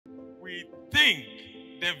we think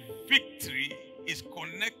the victory is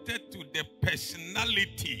connected to the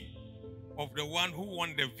personality of the one who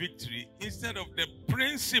won the victory instead of the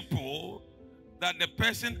principle that the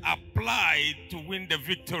person applied to win the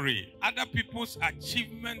victory. Other people's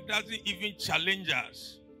achievement doesn't even challenge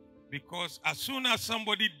us, because as soon as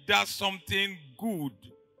somebody does something good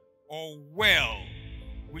or well,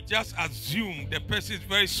 we just assume the person is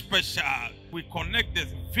very special. We connect the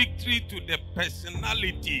victory to the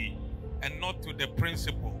personality and not to the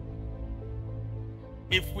principle.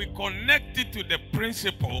 If we connect it to the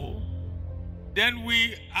principle, then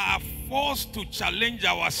we are forced to challenge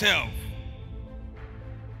ourselves.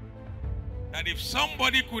 That if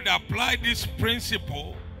somebody could apply this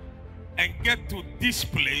principle and get to this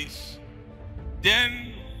place,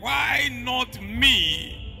 then why not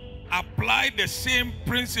me apply the same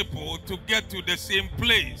principle to get to the same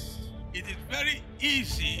place? It is very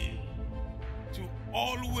easy to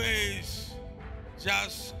always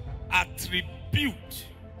just attribute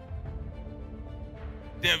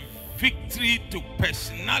the victory to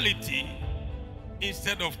personality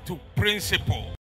instead of to principle.